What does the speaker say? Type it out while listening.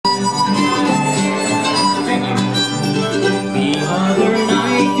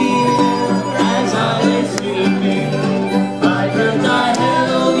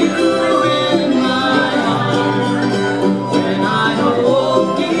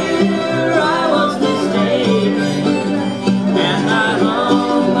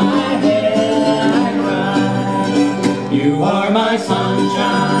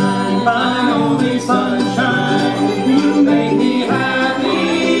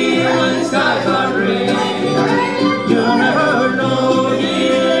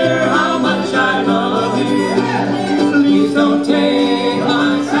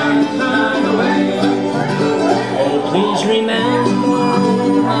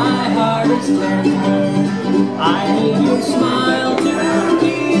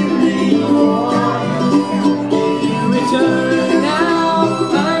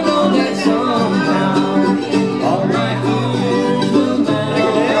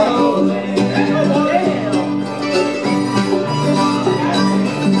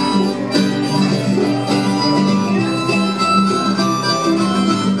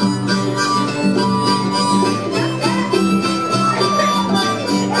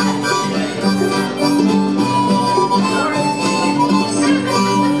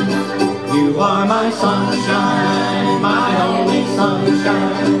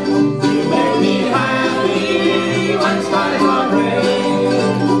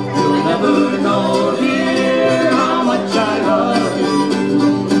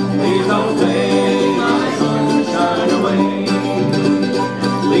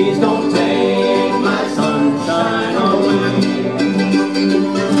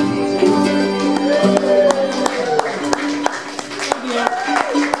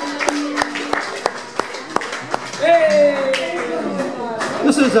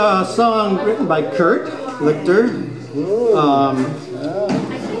a song written by Kurt Lichter.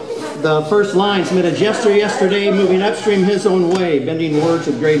 The first lines, made a gesture yesterday, moving upstream his own way, bending words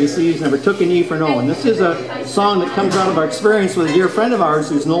with greatest ease, never took an E for no. And this is a song that comes out of our experience with a dear friend of ours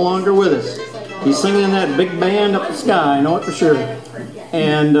who's no longer with us. He's singing in that big band up the sky, I know it for sure.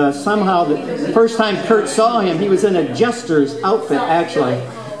 And somehow, the first time Kurt saw him, he was in a jester's outfit, actually.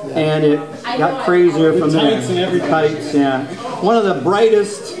 And it got crazier from there. Tights and everything. Tights, yeah. One of the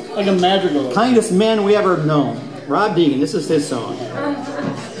brightest, like a madrigal, kindest men we ever known. Rob Deegan, this is his song.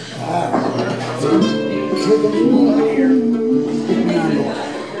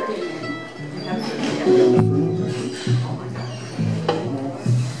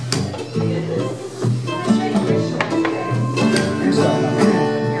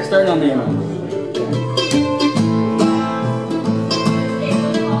 Start on the end.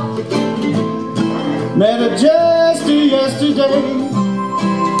 Met a jester yesterday,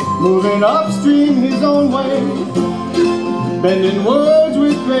 moving upstream his own way, bending words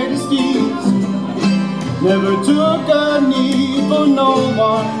with greatest ease, never took a knee for no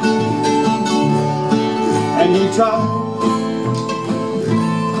one. And he tried,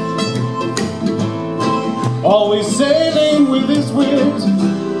 always sailing with his wit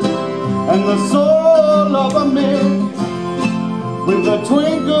and the soul of a myth, with a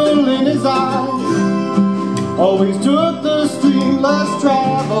twinkle in his eye, always took the stream less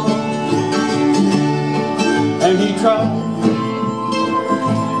traveled. And he tried,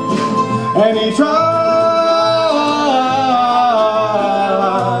 and he tried,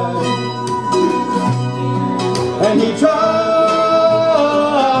 and he tried.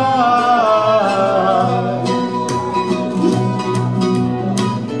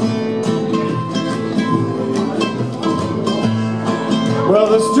 Well,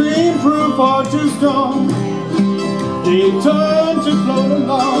 the stream proved far too strong. He turned to float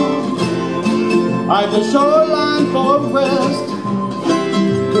along, eyed the shoreline for rest,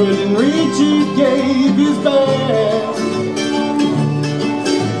 couldn't reach, he gave his best.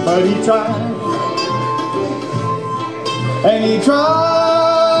 But he tried, and he tried,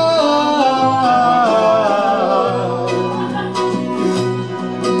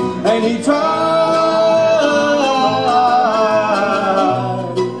 and he tried.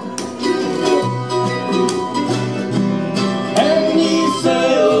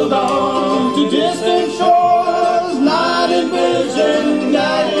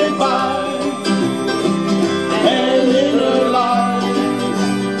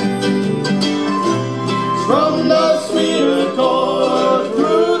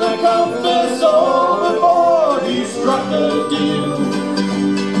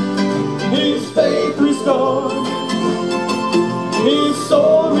 His faith restored, his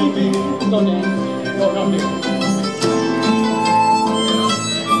soul revealed. Go down. Go down here.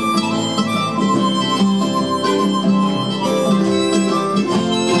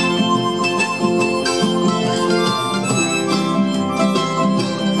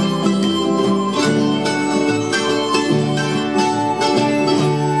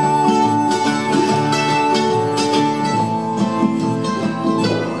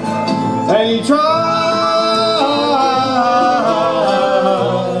 And he tried,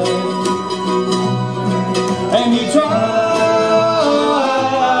 and he tried.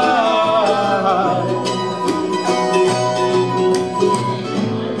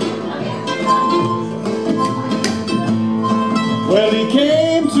 Well, he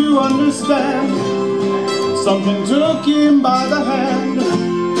came to understand, something took him by the hand,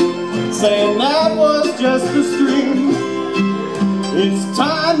 saying that was just the stream. It's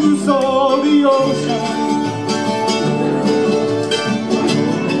time you saw the ocean.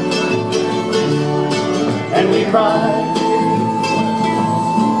 And we cried,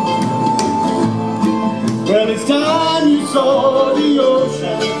 well, it's time you saw the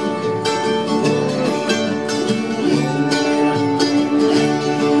ocean.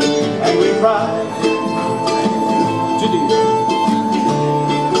 And we cried, Judy.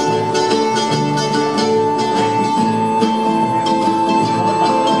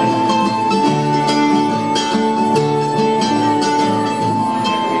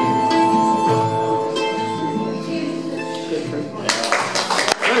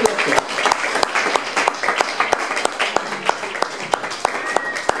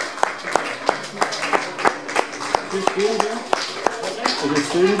 Is your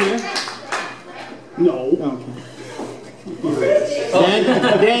student here? No. Okay.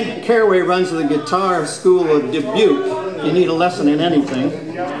 Dan Caraway runs the guitar school of Dubuque. You need a lesson in anything,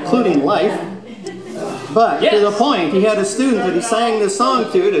 including life. But to the point, he had a student that he sang this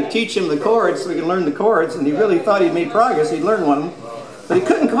song to teach him the chords so he could learn the chords, and he really thought he'd made progress. He'd learned one of them. But he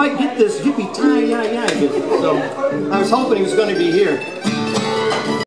couldn't quite get this yippee-tie-yi-yi bit. So I was hoping he was going to be here.